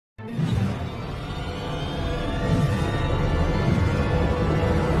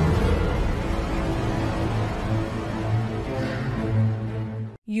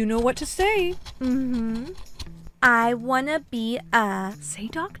You know what to say. Mm-hmm. I wanna be a... Say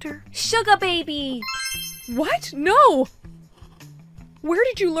doctor. Sugar baby! What? No! Where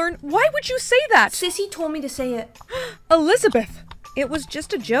did you learn? Why would you say that? Sissy told me to say it. Elizabeth! It was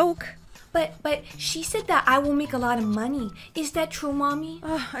just a joke. But she said that I will make a lot of money. Is that true, Mommy?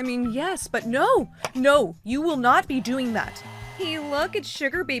 I mean, yes, but no! No, you will not be doing that. Hey, look, it's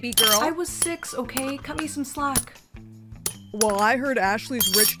Sugar Baby Girl. I was 6, okay? Cut me some slack. Well, I heard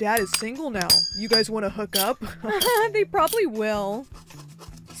Ashley's rich dad is single now. You guys want to hook up? They probably will.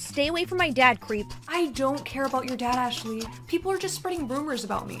 Stay away from my dad, creep. I don't care about your dad, Ashley. People are just spreading rumors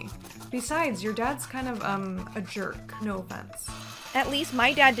about me. Besides, your dad's kind of, a jerk. No offense. At least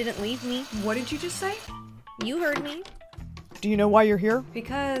my dad didn't leave me. What did you just say? You heard me. Do you know why you're here?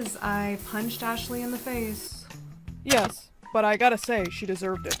 Because I punched Ashley in the face. Yes, but I gotta say, she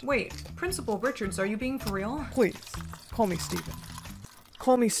deserved it. Wait, Principal Richards, are you being for real? Please, call me Steven.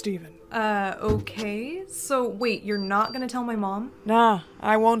 Call me Steven. Okay. So, wait, you're not gonna tell my mom? Nah,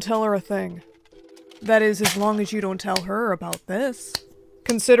 I won't tell her a thing. That is, as long as you don't tell her about this.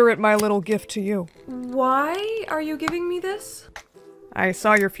 Consider it my little gift to you. Why are you giving me this? I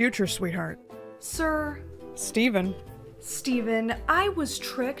saw your future, sweetheart. Sir. Steven. Steven, I was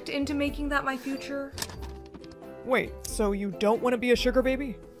tricked into making that my future. Wait, so you don't want to be a sugar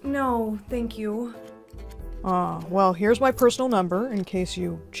baby? No, thank you. Well, here's my personal number in case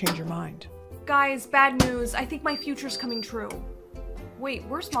you change your mind. Guys, bad news. I think my future's coming true. Wait,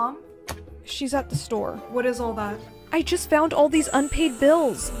 where's Mom? She's at the store. What is all that? I just found all these unpaid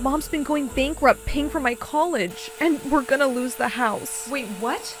bills. Mom's been going bankrupt paying for my college, and we're gonna lose the house. Wait,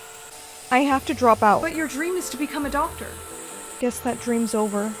 what? I have to drop out. But your dream is to become a doctor. Guess that dream's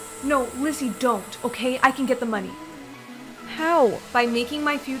over. No, Lizzie, don't, okay? I can get the money. How? By making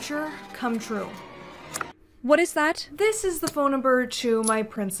my future come true. What is that? This is the phone number to my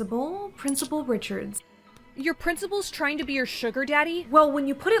principal, Principal Richards. Your principal's trying to be your sugar daddy? Well, when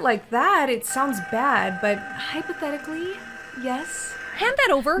you put it like that, it sounds bad, but hypothetically, yes. Hand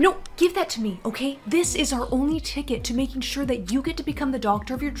that over. No, give that to me, okay? This is our only ticket to making sure that you get to become the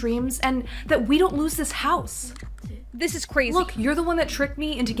doctor of your dreams and that we don't lose this house. This is crazy. Look, you're the one that tricked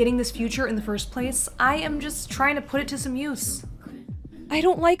me into getting this future in the first place. I am just trying to put it to some use. I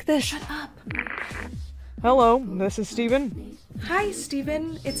don't like this. Shut up. Hello, this is Steven. Hi,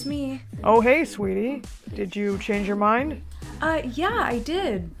 Steven. It's me. Oh, hey, sweetie. Did you change your mind? Yeah, I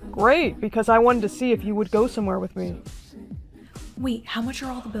did. Great, because I wanted to see if you would go somewhere with me. Wait, how much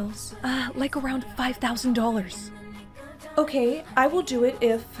are all the bills? Like around $5,000. Okay, I will do it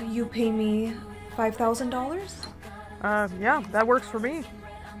if you pay me $5,000. Yeah, that works for me.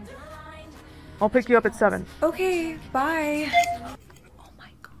 I'll pick you up at 7. Okay, bye. Oh my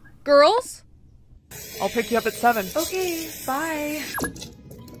god. Girls? I'll pick you up at 7. Okay, bye.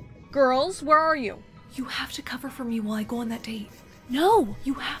 Girls, where are you? You have to cover for me while I go on that date. No,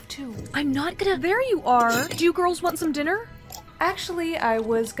 You have to. I'm not gonna. There you are. Do you girls want some dinner? Actually, I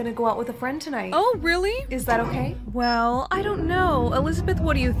was gonna go out with a friend tonight. Oh, really? Is that okay? Well, I don't know. Elizabeth,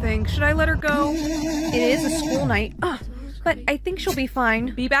 what do you think? Should I let her go? It is a school night. But I think she'll be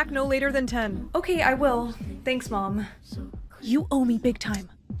fine. Be back no later than 10. Okay, I will. Thanks, Mom. You owe me big time.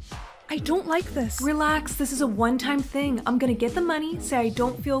 I don't like this. Relax, this is a one-time thing. I'm gonna get the money, say I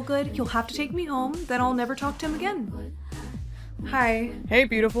don't feel good, he'll have to take me home, then I'll never talk to him again. Hi. Hey,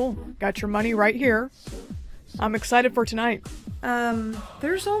 beautiful. Got your money right here. I'm excited for tonight.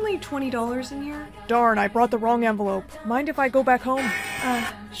 There's only $20 in here. Darn, I brought the wrong envelope. Mind if I go back home?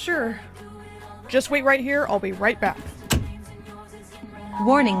 Sure. Just wait right here, I'll be right back.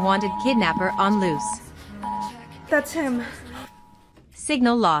 Warning, wanted kidnapper on loose. That's him.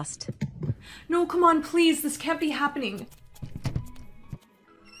 Signal lost. No, come on, please, this can't be happening.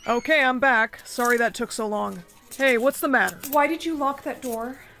 Okay, I'm back. Sorry that took so long. Hey, what's the matter? Why did you lock that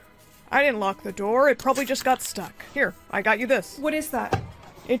door? I didn't lock the door, it probably just got stuck. Here, I got you this. What is that?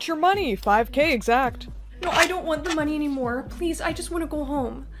 It's your money, 5K exact. No, I don't want the money anymore. Please, I just want to go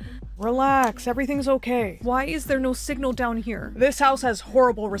home. Relax, everything's okay. Why is there no signal down here? This house has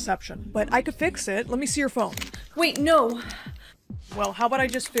horrible reception, but I could fix it. Let me see your phone. Wait, no. Well, how about I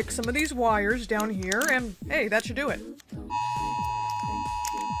just fix some of these wires down here, and hey, that should do it.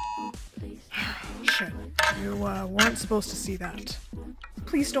 Shit, you weren't supposed to see that.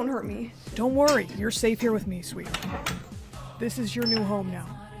 Please don't hurt me. Don't worry, you're safe here with me, sweetie. This is your new home now.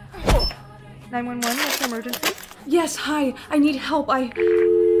 911, what's the emergency? Yes, hi. I need help.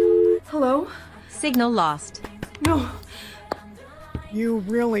 Hello? Signal lost. No. You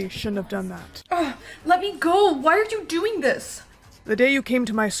really shouldn't have done that. Let me go. Why are you doing this? The day you came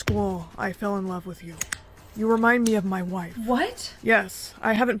to my school, I fell in love with you. You remind me of my wife. What? Yes,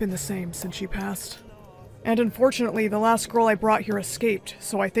 I haven't been the same since she passed. And unfortunately, the last girl I brought here escaped,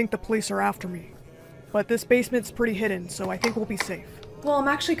 so I think the police are after me. But this basement's pretty hidden, so I think we'll be safe. Well, I'm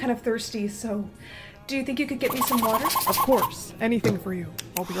actually kind of thirsty, so do you think you could get me some water? Of course, anything for you.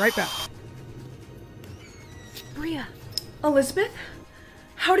 I'll be right back. Bria. Elizabeth?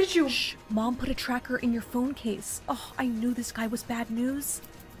 How did you— Shh. Mom put a tracker in your phone case. Oh, I knew this guy was bad news.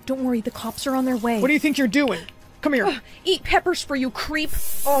 Don't worry, the cops are on their way. What do you think you're doing? Come here. Eat pepper spray, you creep.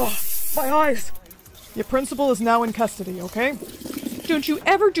 Oh, my eyes. Your principal is now in custody, okay? Don't you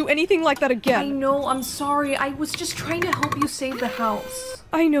ever do anything like that I again. know, I'm sorry. I was just trying to help you save the house.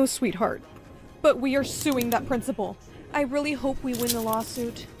 I know, sweetheart. But we are suing that principal. I really hope we win the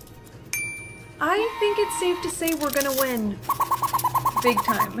lawsuit. I think it's safe to say we're gonna win. Big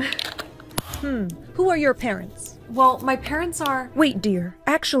time. Who are your parents? Well, my parents are— Wait, dear.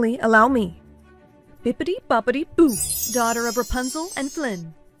 Actually, allow me. Bippity boppity boo. Daughter of Rapunzel and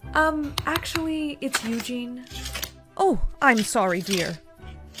Flynn. actually, it's Eugene. Oh, I'm sorry, dear.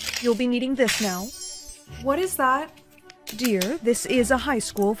 You'll be needing this now. What is that? Dear, this is a high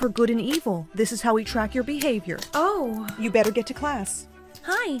school for good and evil. This is how we track your behavior. Oh, You better get to class.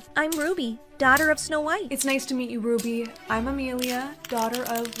 Hi, I'm Ruby, daughter of Snow White. it's nice to meet you, Ruby. I'm Amelia, daughter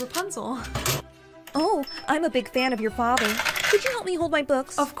of Rapunzel. Oh, I'm a big fan of your father. Could you help me hold my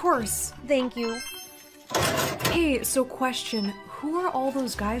books? Of course. Thank you. Hey, so question, who are all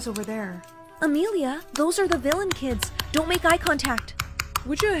those guys over there? Amelia, those are the villain kids. Don't make eye contact.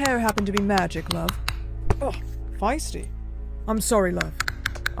 Would your hair happen to be magic, love? Oh, feisty. I'm sorry, love.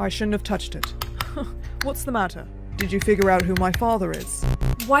 I shouldn't have touched it. What's the matter? Did you figure out who my father is?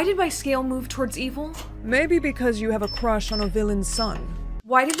 Why did my scale move towards evil? Maybe because you have a crush on a villain's son.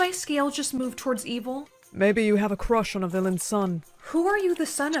 Why did my scale just move towards evil? Maybe you have a crush on a villain's son. Who are you the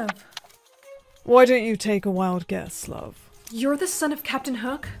son of? Why don't you take a wild guess, love? You're the son of Captain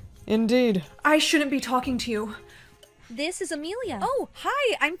Hook? Indeed. I shouldn't be talking to you. This is Amelia. Oh,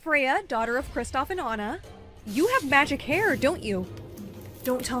 hi, I'm Freya, daughter of Kristoff and Anna. You have magic hair, don't you?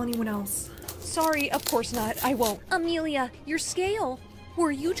 Don't tell anyone else. Sorry, of course not. I won't. Amelia, your scale.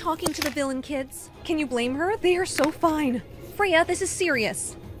 Were you talking to the villain kids? Can you blame her? They are so fine. Freya, this is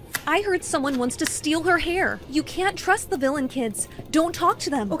serious. I heard someone wants to steal her hair. You can't trust the villain kids. Don't talk to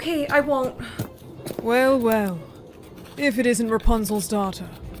them. Okay, I won't. Well, well. If it isn't Rapunzel's daughter.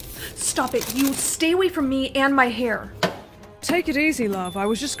 Stop it. You stay away from me and my hair. Take it easy, love. I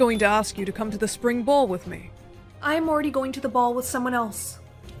was just going to ask you to come to the spring ball with me. I'm already going to the ball with someone else.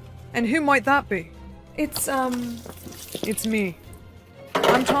 And who might that be? It's me.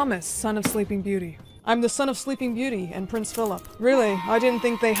 I'm Thomas, son of Sleeping Beauty. I'm the son of Sleeping Beauty and Prince Philip. Really, I didn't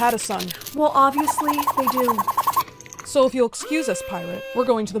think they had a son. well, obviously, they do. So if you'll excuse us, pirate, we're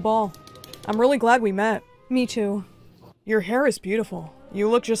going to the ball. I'm really glad we met. Me too. Your hair is beautiful. You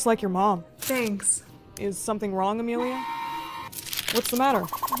look just like your mom. Thanks. Is something wrong, Amelia? What's the matter?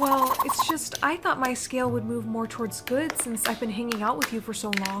 Well, it's just I thought my scale would move more towards good since I've been hanging out with you for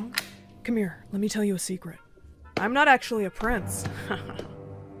so long. Come here, let me tell you a secret. I'm not actually a prince.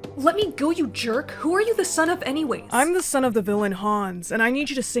 Let me go, you jerk! Who are you the son of anyways? I'm the son of the villain Hans, and I need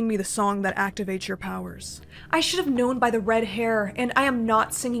you to sing me the song that activates your powers. I should have known by the red hair, and I am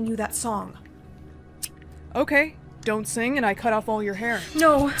not singing you that song. Okay, don't sing and I cut off all your hair.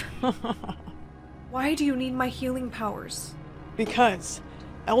 No! Why do you need my healing powers? Because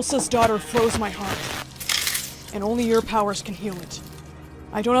Elsa's daughter froze my heart, and only your powers can heal it.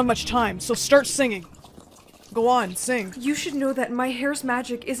 I don't have much time, so start singing. Go on, sing. You should know that my hair's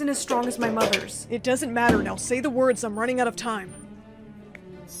magic isn't as strong as my mother's. It doesn't matter now. Say the words. I'm running out of time.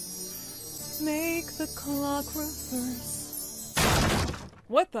 Make the clock reverse.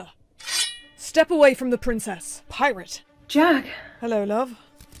 What the? Step away from the princess. Pirate. Jack! Hello, love.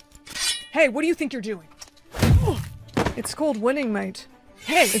 Hey, what do you think you're doing? Oh, it's called winning, mate.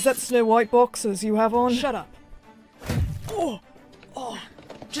 Hey, is that Snow White boxers you have on? Shut up. Oh,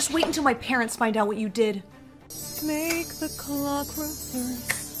 Just wait until my parents find out what you did. make the clock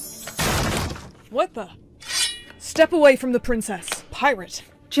reverse. What the? Step away from the princess. Pirate.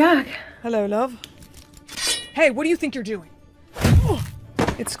 Jack! Hello, love. Hey, what do you think you're doing? Oh,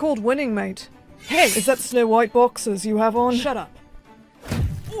 it's called winning, mate. Hey, is that Snow White boxers you have on? Shut up.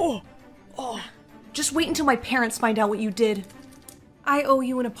 Just wait until my parents find out what you did. I owe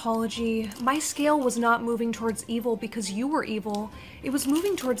you an apology. My scale was not moving towards evil because you were evil. It was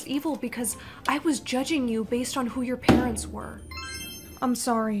moving towards evil because I was judging you based on who your parents were. I'm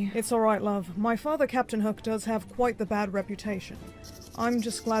sorry. It's alright, love. My father, Captain Hook, does have quite the bad reputation. I'm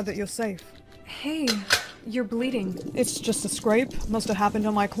just glad that you're safe. Hey, You're bleeding. It's just a scrape. Must have happened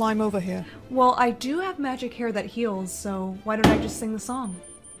on my climb over here. Well, I do have magic hair that heals, so why don't I just sing the song?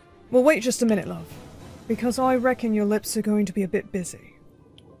 Well, wait just a minute, love. Because I reckon your lips are going to be a bit busy.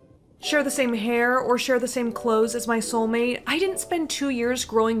 Share the same hair or share the same clothes as my soulmate? I didn't spend 2 years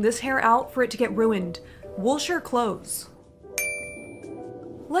growing this hair out for it to get ruined. We'll share clothes.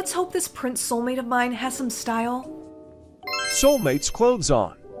 Let's hope this prince soulmate of mine has some style. Soulmate's clothes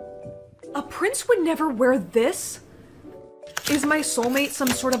on. A prince would never wear this? Is my soulmate some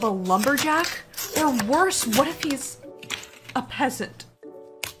sort of a lumberjack? Or worse, what if he's a peasant?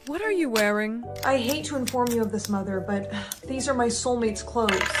 What are you wearing? I hate to inform you of this, Mother, but these are my soulmate's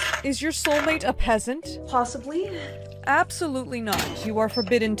clothes. Is your soulmate a peasant? Possibly? Absolutely not. You are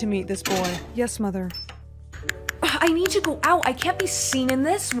forbidden to meet this boy. Yes, Mother. I need to go out. I can't be seen in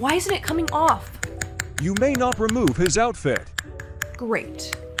this. Why isn't it coming off? You may not remove his outfit.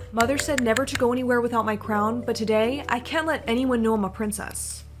 Great. Mother said never to go anywhere without my crown, but today, I can't let anyone know I'm a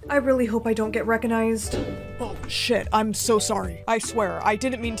princess. I really hope I don't get recognized. Oh, shit. I'm so sorry. I swear, I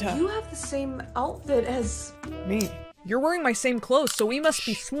didn't mean to— You have the same outfit as... Me? You're wearing my same clothes, so we must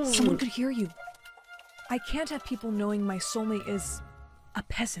be swooned. Someone could hear you. I can't have people knowing my soulmate is a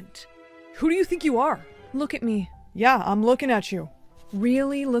peasant. Who do you think you are? Look at me. Yeah, I'm looking at you.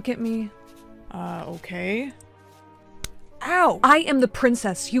 Really look at me. Okay. Ow! I am the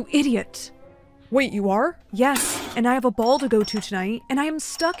princess, you idiot! Wait, you are? Yes, and I have a ball to go to tonight, and I am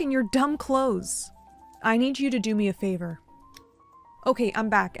stuck in your dumb clothes. I need you to do me a favor. Okay, I'm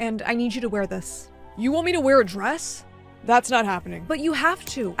back, and I need you to wear this. You want me to wear a dress? That's not happening. But you have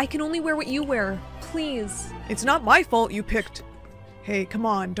to. I can only wear what you wear. Please. It's not my fault you picked— Hey, come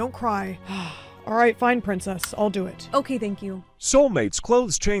on, don't cry. Alright, fine, princess. I'll do it. Okay, thank you. Soulmate's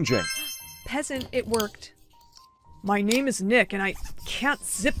clothes changing. Peasant, it worked. My name is Nick, and I can't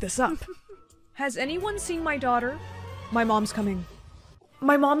zip this up. Has anyone seen my daughter? My mom's coming.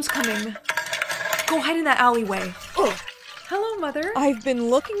 My mom's coming. Go hide in that alleyway. Ugh. Hello, Mother. I've been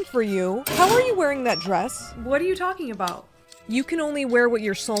looking for you. How are you wearing that dress? What are you talking about? You can only wear what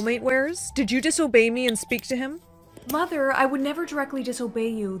your soulmate wears? Did you disobey me and speak to him? Mother, I would never directly disobey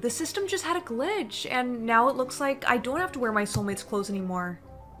you. The system just had a glitch, and now it looks like I don't have to wear my soulmate's clothes anymore.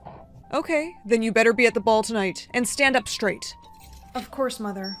 Okay, then you better be at the ball tonight, and stand up straight. Of course,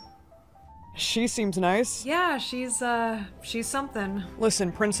 Mother. She seems nice. Yeah, she's something.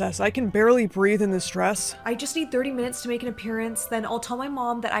 Listen, princess, I can barely breathe in this dress. I just need 30 minutes to make an appearance, then I'll tell my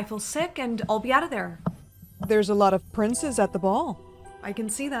mom that I feel sick and I'll be out of there. There's a lot of princes at the ball. I can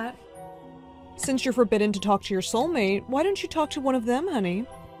see that. Since you're forbidden to talk to your soulmate, why don't you talk to one of them, honey?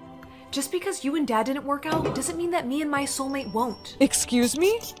 Just because you and Dad didn't work out doesn't mean that me and my soulmate won't. Excuse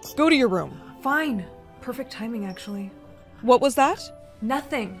me? Go to your room. Fine. Perfect timing, actually. What was that?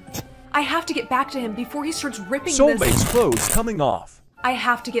 Nothing. I have to get back to him before he starts ripping Soulmate's clothes coming off. I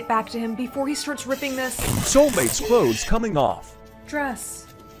have to get back to him before he starts ripping this Soulmate's clothes coming off. dress.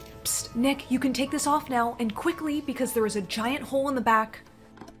 Psst, Nick, you can take this off now, and quickly, because there is a giant hole in the back.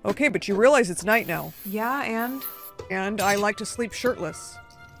 Okay, but you realize it's night now. Yeah, and? And I like to sleep shirtless.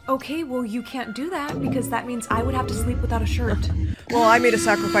 Okay, well, you can't do that, because that means I would have to sleep without a shirt. Well, I made a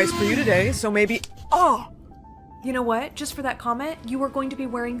sacrifice for you today, so maybe— Oh! You know what? Just for that comment, you are going to be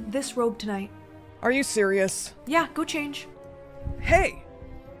wearing this robe tonight. Are you serious? Yeah, go change. Hey!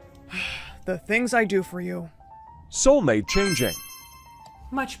 The things I do for you. Soulmate changing.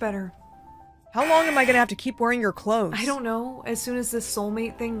 Much better. How long am I gonna have to keep wearing your clothes? I don't know. As soon as this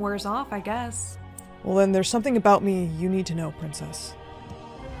soulmate thing wears off, I guess. Well then, there's something about me you need to know, princess.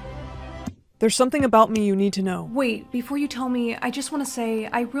 There's something about me you need to know. Wait, before you tell me, I just want to say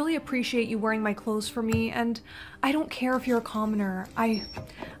I really appreciate you wearing my clothes for me, and I don't care if you're a commoner. I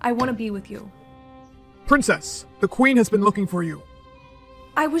want to be with you. Princess, the queen has been looking for you.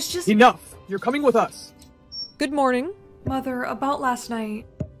 I was just— Enough! You're coming with us. Good morning. Mother, about last night.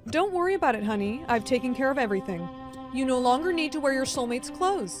 Don't worry about it, honey. I've taken care of everything. You no longer need to wear your soulmate's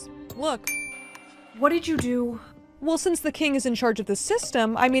clothes. Look. What did you do? Well, since the king is in charge of the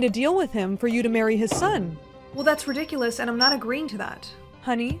system, I made a deal with him for you to marry his son. Well, that's ridiculous, and I'm not agreeing to that.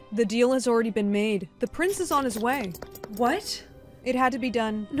 Honey, the deal has already been made. The prince is on his way. What? It had to be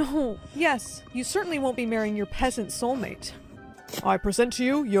done. No. Yes, you certainly won't be marrying your peasant soulmate. I present to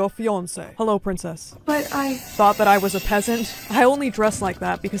you your fiancé. Hello, princess. But I— Thought that I was a peasant? I only dress like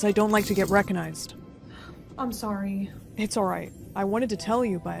that because I don't like to get recognized. I'm sorry. It's alright. I wanted to tell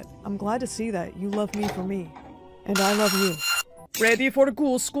you, but I'm glad to see that you love me for me. And I love you. Ready for the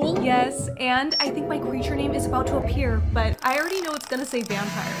ghoul school? Yes, and I think my creature name is about to appear, but I already know it's gonna say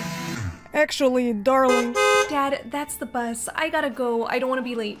vampire. Actually, darling. Dad, that's the bus. I gotta go. I don't want to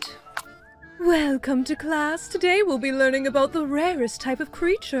be late. Welcome to class. Today we'll be learning about the rarest type of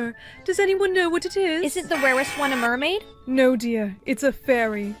creature. Does anyone know what it is? Isn't the rarest one a mermaid? No, dear. It's a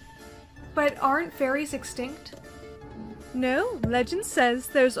fairy. But aren't fairies extinct? No, legend says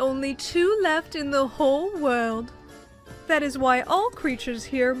there's only 2 left in the whole world. That is why all creatures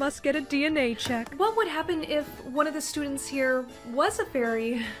here must get a DNA check. What would happen if one of the students here was a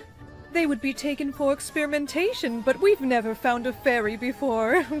fairy? They would be taken for experimentation, but we've never found a fairy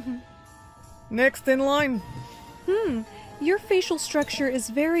before. Next in line. Your facial structure is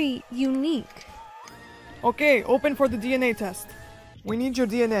very unique. Okay, open for the DNA test. We need your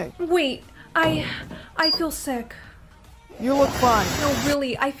DNA. Wait, I feel sick. You look fine. No,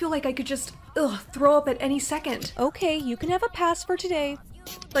 really, I feel like I could just, throw up at any second. Okay, you can have a pass for today.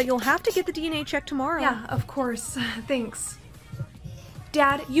 But you'll have to get the DNA check tomorrow. Yeah, of course. Thanks.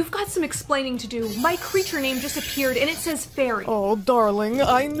 Dad, you've got some explaining to do. My creature name just appeared and it says fairy. Oh, darling,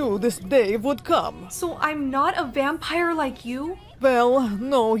 I knew this day would come. So I'm not a vampire like you? Well,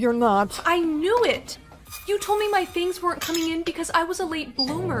 no, you're not. I knew it! You told me my things weren't coming in because I was a late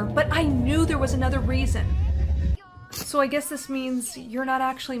bloomer, but I knew there was another reason. So I guess this means you're not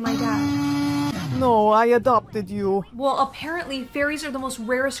actually my dad. No, I adopted you. Well, apparently fairies are the most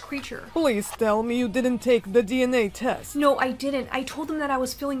rarest creature. Please tell me you didn't take the DNA test. No, I didn't. I told them that I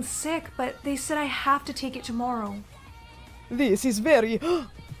was feeling sick, but they said I have to take it tomorrow. This is very...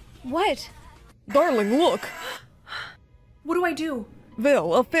 What? Darling, look! What do I do?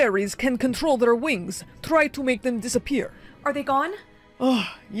 Well, fairies can control their wings. Try to make them disappear. Are they gone?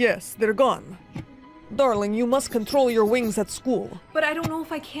 Yes, they're gone. Darling, you must control your wings at school. But I don't know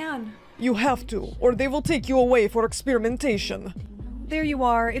if I can. You have to, or they will take you away for experimentation. There you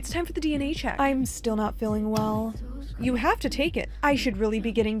are. It's time for the DNA check. I'm still not feeling well. You have to take it. I should really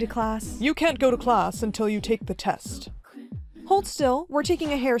be getting to class. You can't go to class until you take the test. Hold still. We're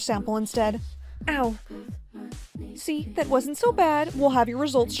taking a hair sample instead. Ow. See, that wasn't so bad. We'll have your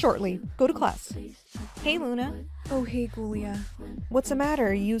results shortly. Go to class. Hey, Luna. Oh, hey, Gulia. What's the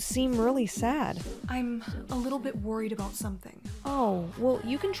matter? You seem really sad. I'm a little bit worried about something. Oh, well,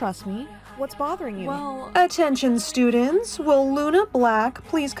 you can trust me. What's bothering you? Well, Attention, students. Will Luna Black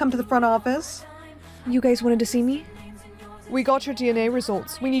please come to the front office? You guys wanted to see me? We got your DNA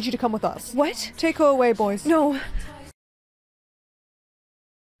results. We need you to come with us. What? Take her away, boys. No.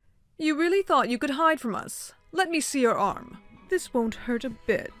 You really thought you could hide from us? Let me see your arm. This won't hurt a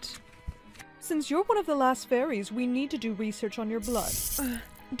bit. Since you're one of the last fairies, we need to do research on your blood.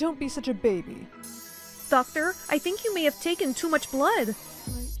 Don't be such a baby. Doctor, I think you may have taken too much blood.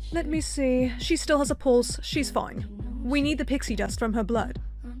 Let me see. She still has a pulse. She's fine. We need the pixie dust from her blood.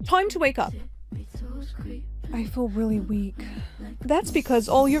 Time to wake up. I feel really weak. That's because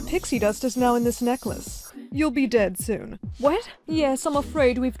all your pixie dust is now in this necklace. You'll be dead soon. What? Yes, I'm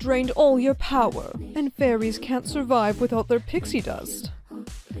afraid we've drained all your power. And fairies can't survive without their pixie dust.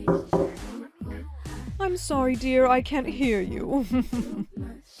 I'm sorry, dear, I can't hear you.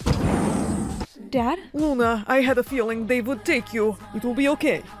 Dad? Luna, I had a feeling they would take you. It will be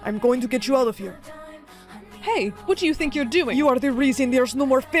okay. I'm going to get you out of here. Hey, what do you think you're doing? You are the reason there's no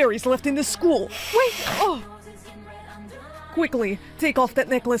more fairies left in this school. Wait! Oh! Quickly, take off that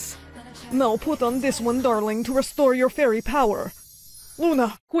necklace. Now put on this one, darling, to restore your fairy power.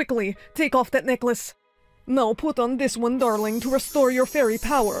 Luna, quickly, take off that necklace. Now put on this one, darling, to restore your fairy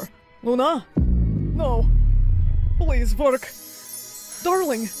power. Luna? No. Please work.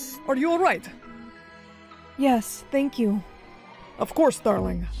 Darling, are you alright? Yes, thank you. Of course,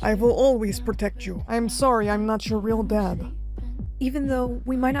 darling. I will always protect you. I'm sorry I'm not your real dad. Even though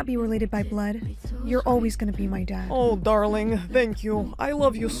we might not be related by blood, you're always gonna be my dad. Oh, darling, thank you. I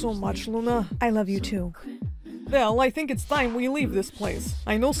love you so much, Luna. I love you too. Well, I think it's time we leave this place.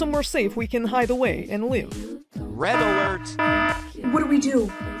 I know somewhere safe we can hide away and live. Red alert! what do we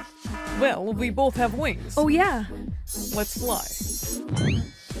do? Well, we both have wings. Oh yeah! Let's fly.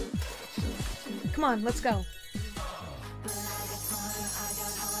 Come on, let's go.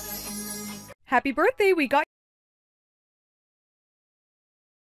 Happy birthday, we got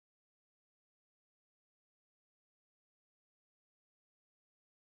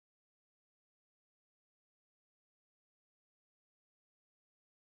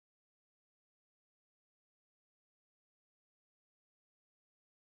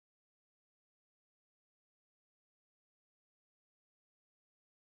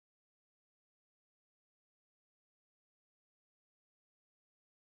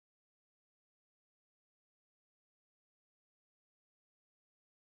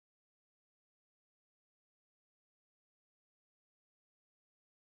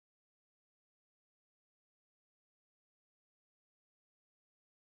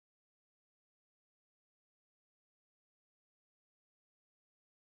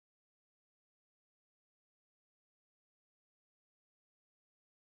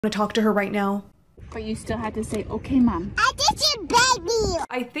want to talk to her right now. But you still had to say, okay, Mom. I did you, baby!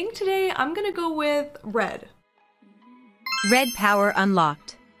 I think today I'm gonna go with red. Red power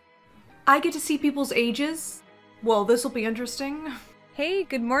unlocked. I get to see people's ages. Well, this will be interesting. Hey,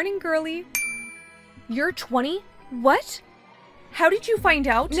 good morning, girlie. You're 20? What? How did you find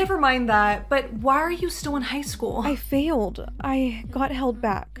out? Never mind that, but why are you still in high school? I failed. I got held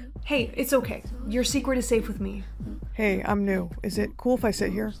back. Hey, it's okay. Your secret is safe with me. Hey, I'm new. Is it cool if I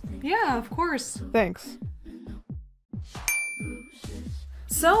sit here? Yeah, of course. Thanks.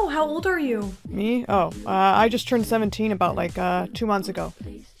 So, how old are you? Me? Oh, I just turned 17 about like 2 months ago.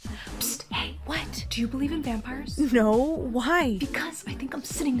 Psst, hey, what? Do you believe in vampires? No, why? Because I think I'm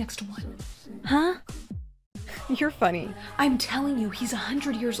sitting next to one. Huh? You're funny. I'm telling you, he's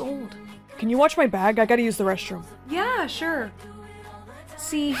 100 years old. Can you watch my bag? I gotta use the restroom. Yeah, sure.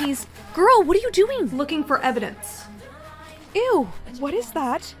 See, he's... Girl, what are you doing? Looking for evidence. Ew, what is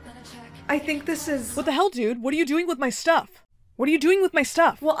that? I think this is... What the hell, dude? What are you doing with my stuff? What are you doing with my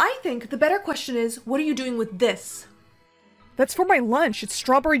stuff? Well, I think the better question is, what are you doing with this? That's for my lunch. It's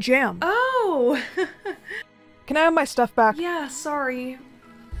strawberry jam. Oh! Can I have my stuff back? Yeah, sorry.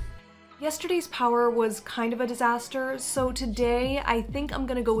 Yesterday's power was kind of a disaster, so today I think I'm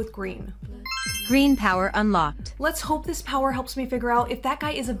gonna go with green. Green power unlocked. Let's hope this power helps me figure out if that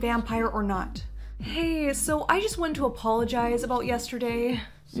guy is a vampire or not. Hey, so I just wanted to apologize about yesterday.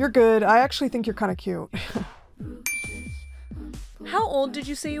 You're good. I actually think you're kind of cute. How old did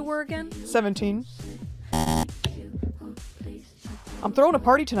you say you were again? 17. I'm throwing a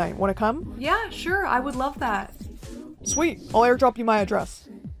party tonight. Wanna come? Yeah, sure, I would love that. Sweet. I'll airdrop you my address.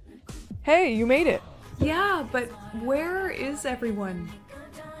 Hey, you made it. Yeah, but where is everyone?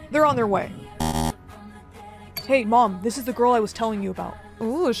 They're on their way. Hey, Mom, this is the girl I was telling you about.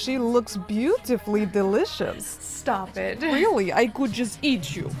 Ooh, she looks beautifully delicious. Stop it. Really, I could just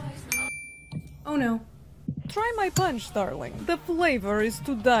eat you. Oh no. Try my punch, darling. The flavor is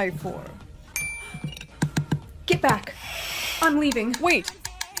to die for. Get back. I'm leaving. Wait.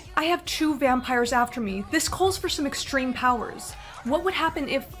 I have 2 vampires after me. This calls for some extreme powers. What would happen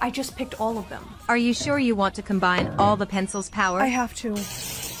if I just picked all of them? Are you sure you want to combine all the pencil's power? I have to.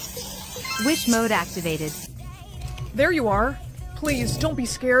 Wish mode activated. There you are. Please, don't be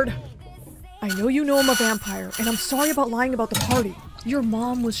scared. I know you know I'm a vampire, and I'm sorry about lying about the party. Your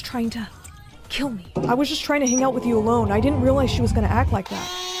mom was trying to kill me. I was just trying to hang out with you alone. I didn't realize she was gonna act like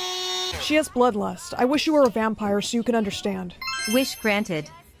that. She has bloodlust. I wish you were a vampire so you can understand. Wish granted.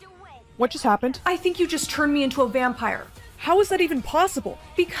 What just happened? I think you just turned me into a vampire. How is that even possible?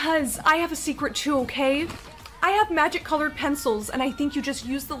 Because I have a secret too, okay? I have magic-colored pencils, and I think you just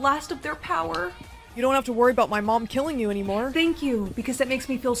used the last of their power. You don't have to worry about my mom killing you anymore. Thank you, because that makes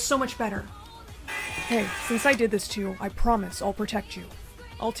me feel so much better. Hey, since I did this to you, I promise I'll protect you.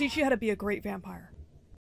 I'll teach you how to be a great vampire.